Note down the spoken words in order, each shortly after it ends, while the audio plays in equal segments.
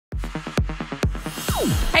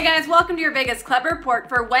Hey guys, welcome to your Vegas Club Report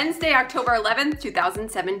for Wednesday, October 11th,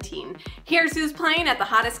 2017. Here's who's playing at the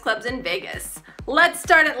hottest clubs in Vegas. Let's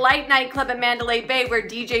start at Light Night Club at Mandalay Bay, where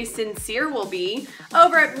DJ Sincere will be.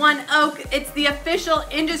 Over at One Oak, it's the official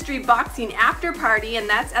industry boxing after party, and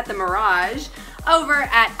that's at the Mirage. Over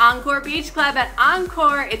at Encore Beach Club at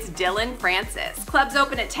Encore, it's Dylan Francis. Clubs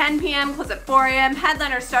open at 10 p.m., close at 4 a.m.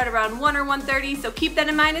 Headliners start around 1 or 1:30, so keep that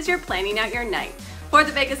in mind as you're planning out your night. For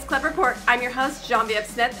the Vegas Club Report, I'm your host, Genevieve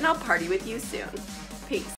Smith, and I'll party with you soon. Peace.